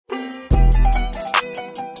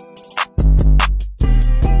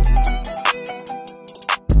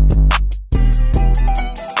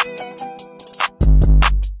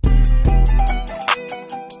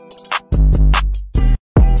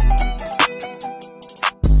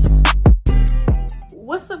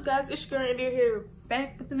it's your girl Indya here,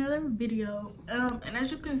 back with another video. And as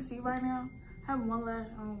you can see right now, I have one lash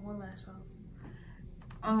on, one lash off.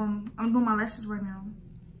 I'm doing my lashes right now,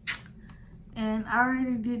 and I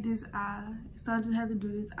already did this eye, so I just had to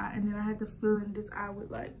do this eye, and then I had to fill in this eye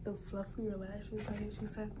with like the fluffier lashes, I guess you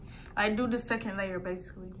said. I do the second layer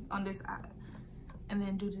basically on this eye, and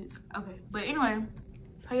then do this. Okay, but anyway,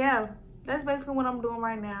 so yeah, that's basically what I'm doing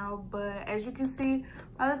right now. But as you can see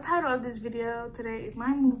by the title of this video, today is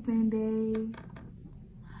my move-in day.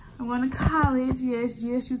 I'm going to college, yes,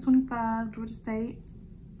 GSU 25, Georgia State,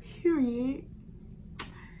 period.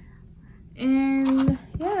 And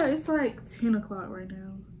yeah, it's like 10 o'clock right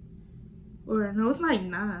now. Or no, it's like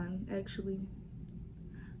 9 actually.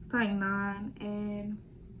 It's like 9, and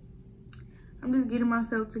I'm just getting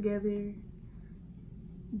myself together.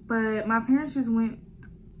 But my parents just went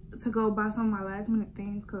to go buy some of my last minute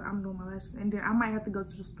things because I'm doing my lashes, and then I might have to go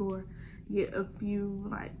to the store, get a few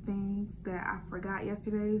like things that I forgot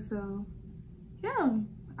yesterday. So yeah,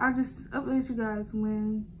 I'll just update you guys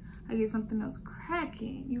when I get something else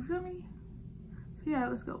cracking, you feel me? So yeah,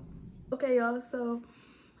 let's go. Okay y'all, so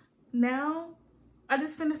now I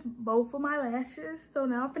just finished both of my lashes, so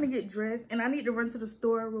now I'm finna get dressed, and I need to run to the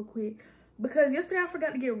store real quick because yesterday I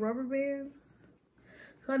forgot to get rubber bands.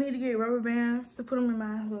 So I need to get rubber bands to put them in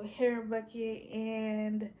my little hair bucket,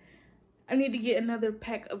 and I need to get another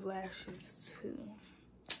pack of lashes too.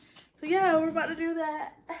 So yeah, we're about to do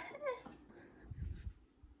that.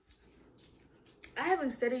 I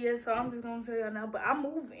haven't said it yet, so I'm just gonna tell y'all now, but I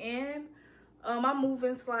move in. My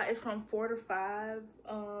move-in slot is from 4 to 5.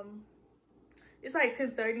 It's like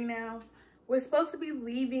 10:30 now. We're supposed to be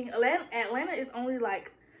leaving. Atlanta is only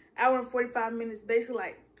like hour and 45 minutes, basically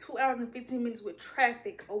like 2 hours and 15 minutes with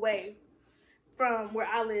traffic away from where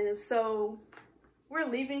I live. So we're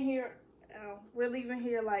leaving here.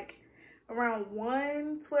 Like around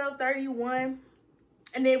 12:30, 1.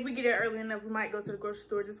 And then if we get there early enough, we might go to the grocery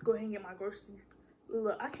store. Just go ahead and get my groceries.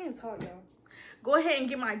 Look, I can't talk, y'all. Go ahead and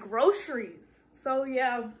get my groceries. So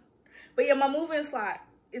yeah, but yeah, my move-in slot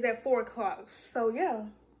is at 4 o'clock. So yeah,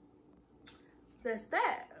 that's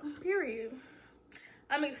that, period.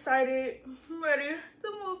 I'm excited, I'm ready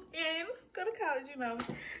to move in, go to college, you know.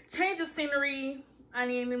 Change of scenery, I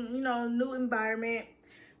mean, you know, new environment,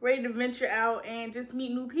 ready to venture out and just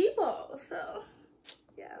meet new people. So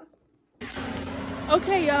yeah.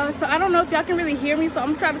 Okay y'all, so I don't know if y'all can really hear me, so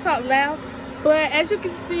I'm trying to talk loud. But as you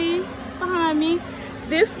can see behind me,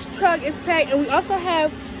 this truck is packed, and we also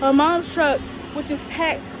have my mom's truck, which is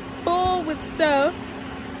packed full with stuff.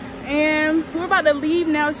 And we're about to leave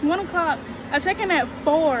now. It's 1 o'clock. I check in at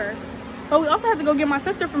 4, but we also have to go get my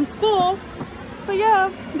sister from school. So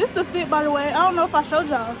yeah, this is the fit, by the way. I don't know if I showed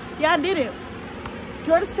y'all. Yeah, I didn't.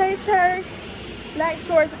 Georgia State shirt, black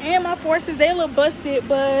shorts, and my forces. They look busted,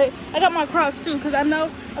 but I got my Crocs too because I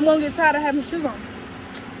know I'm gonna get tired of having shoes on.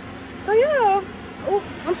 So yeah. Oh,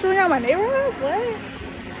 I'm showing y'all my neighborhood. What?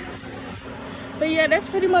 But yeah, that's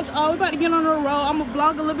pretty much all. We're about to get on the road. I'm gonna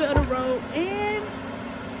vlog a little bit of the road, and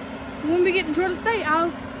when we get to Georgia State,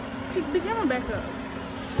 I'll pick the camera back up.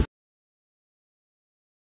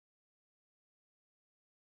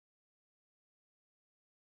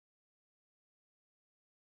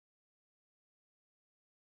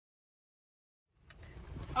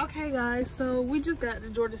 Okay guys, so we just got to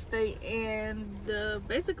Georgia State, and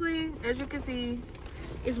basically, as you can see,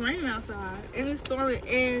 it's raining outside and it's storming,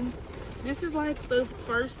 and this is like the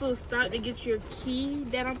first little stop to get your key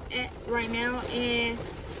that I'm at right now. And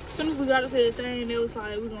as soon as we got up to the thing, it was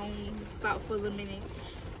like, we're gonna stop for a minute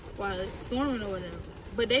while it's storming or whatever.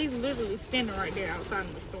 But they literally standing right there outside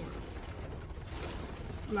in the storm.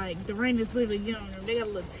 Like, the rain is literally getting on them. They got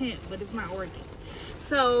a little tent, but it's not working.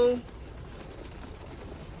 So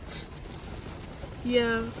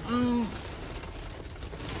yeah,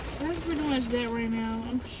 that's pretty much that right now.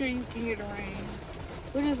 I'm sure you can hear the rain.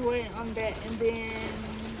 We're just waiting on that, and then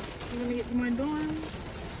I'm gonna get to my dorm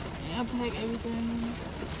and I'll pack everything.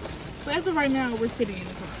 But as of right now, we're sitting in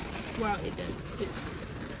the car while it does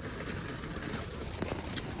this.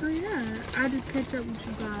 So yeah, I'll just catch up with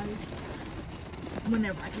you guys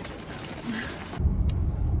whenever I catch up with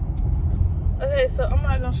them. Okay, so I'm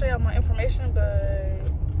not gonna show y'all my information, but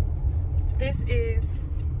this is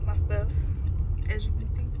my stuff, as you can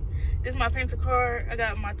see. This is my painter card. I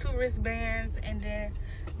got my 2 wristbands, and then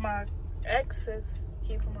my access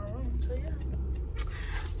key for my room. So yeah,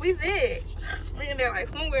 we did. We're in there like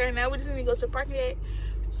somewhere now. We just need to go to the parking lot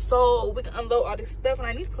so we can unload all this stuff, and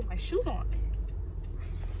I need to put my shoes on.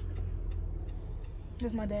 This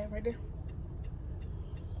is my dad right there.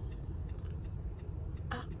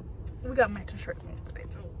 We got matching shirts on today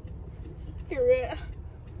too. Here we are.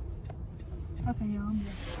 Okay, y'all.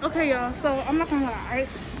 Okay, y'all. So I'm not gonna lie.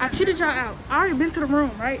 I cheated y'all out. I already been to the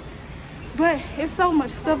room, right? But it's so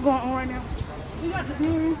much stuff going on right now. We got the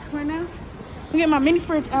room right now. We get my mini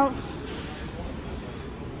fridge out.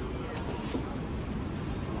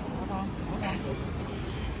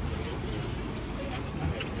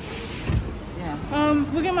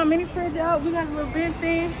 We get my mini fridge out. We got a little big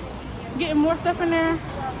thing. Getting more stuff in there.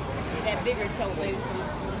 That bigger tote, baby.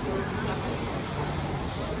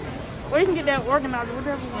 Or you can get that organizer,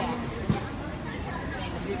 whatever you want.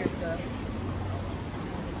 Saying the bigger stuff.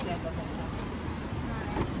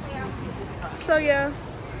 So yeah,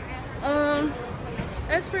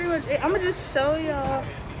 that's pretty much it. I'm gonna just show y'all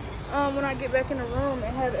when I get back in the room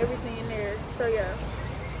and have everything in there. So yeah.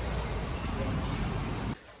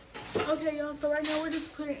 Okay, y'all. So right now we're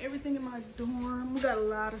just putting everything in my dorm. We got a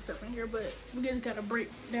lot of stuff in here, but we just gotta break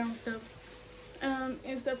down stuff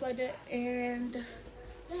and stuff like that. And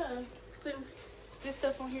yeah, putting this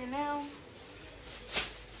stuff on here now.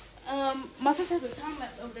 My sister has a time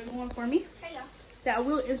lapse over there going for me. Hey, y'all. That I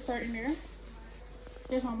will insert in there.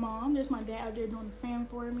 There's my mom. There's my dad out there doing the fan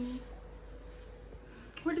for me.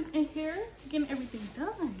 We're just in here getting everything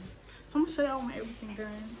done. So I'm gonna show y'all when everything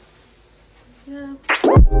done. Yeah.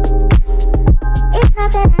 It's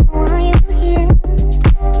not that I don't want you here.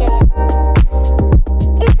 Yeah.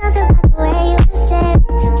 It's not the way you say it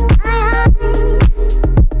to my eyes.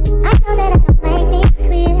 I know that I don't make things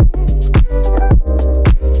clear.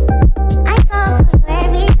 I fall for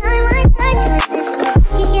you every time I try to resist.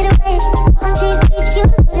 You get away. Palm trees, beach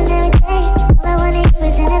views, and everything. All I wanna do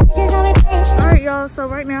is end up just on replay. Alright, y'all. So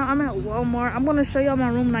right now I'm at Walmart. I'm gonna show y'all my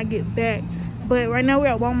room when I get back. But right now we're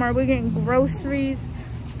at Walmart. We're getting groceries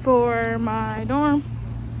for my dorm.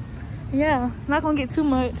 Yeah, not gonna get too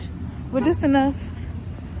much, but just enough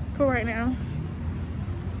for right now.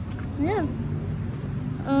 Yeah.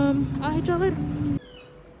 I'll hit y'all later.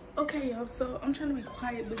 Okay, y'all. So I'm trying to be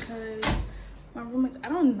quiet because my roommates, I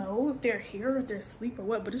don't know if they're here or if they're asleep or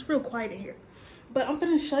what, but it's real quiet in here. But I'm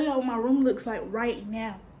gonna show y'all what my room looks like right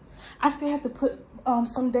now. I still have to put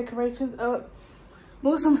some decorations up,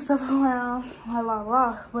 move some stuff around,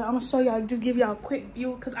 but I'm gonna show y'all, just give y'all a quick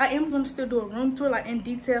view, because I am gonna still do a room tour, like in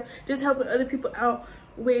detail, just helping other people out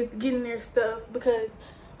with getting their stuff, because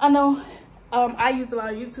I know I use a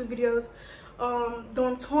lot of YouTube videos,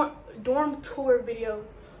 dorm tour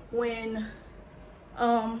videos when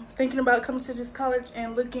thinking about coming to this college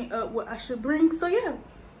and looking up what I should bring. So yeah,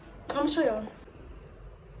 I'm gonna show y'all.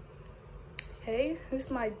 Hey, this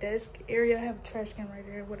is my desk area. I have a trash can right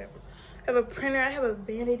there, whatever. I have a printer, I have a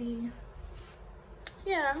vanity.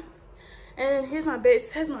 Yeah. And here's my bed.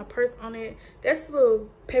 It has my purse on it. That's the little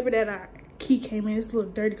paper that key came in. It's a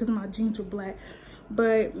little dirty because my jeans were black.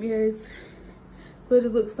 But yes, what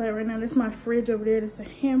it looks like right now. That's my fridge over there. That's a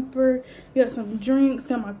hamper. You got some drinks,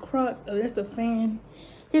 got my Crocs. Oh, that's a fan.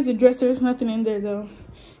 Here's a dresser. There's nothing in there though.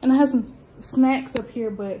 And I have some snacks up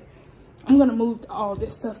here, but I'm gonna move all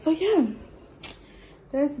this stuff. So yeah.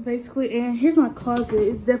 That's basically it. Here's my closet.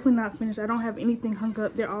 It's definitely not finished. I don't have anything hung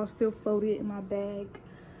up. They're all still folded in my bag.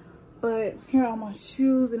 But here are all my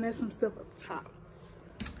shoes, and there's some stuff up top.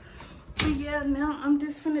 But yeah, now I'm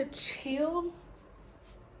just finna chill.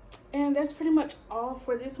 And that's pretty much all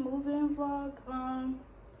for this move-in vlog.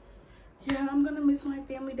 Yeah, I'm gonna miss my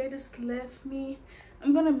family. They just left me.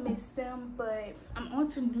 I'm gonna miss them, but I'm on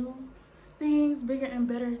to new things, bigger and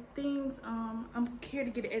better things. I'm here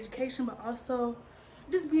to get an education, but also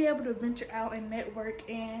just be able to venture out and network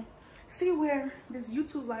and see where this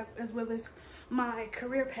YouTube life as well as my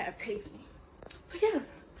career path takes me. So yeah,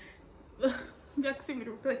 y'all can see me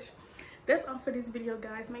the reflection. That's all for this video,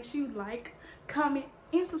 guys. Make sure you like, comment,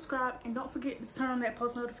 and subscribe, and don't forget to turn on that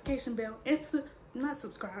post notification bell and not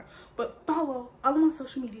subscribe, but follow all of my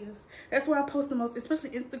social medias. That's where I post the most, especially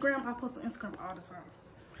Instagram. I post on Instagram all the time.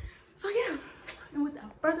 So yeah, and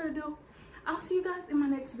without further ado, I'll see you guys in my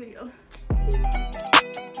next video.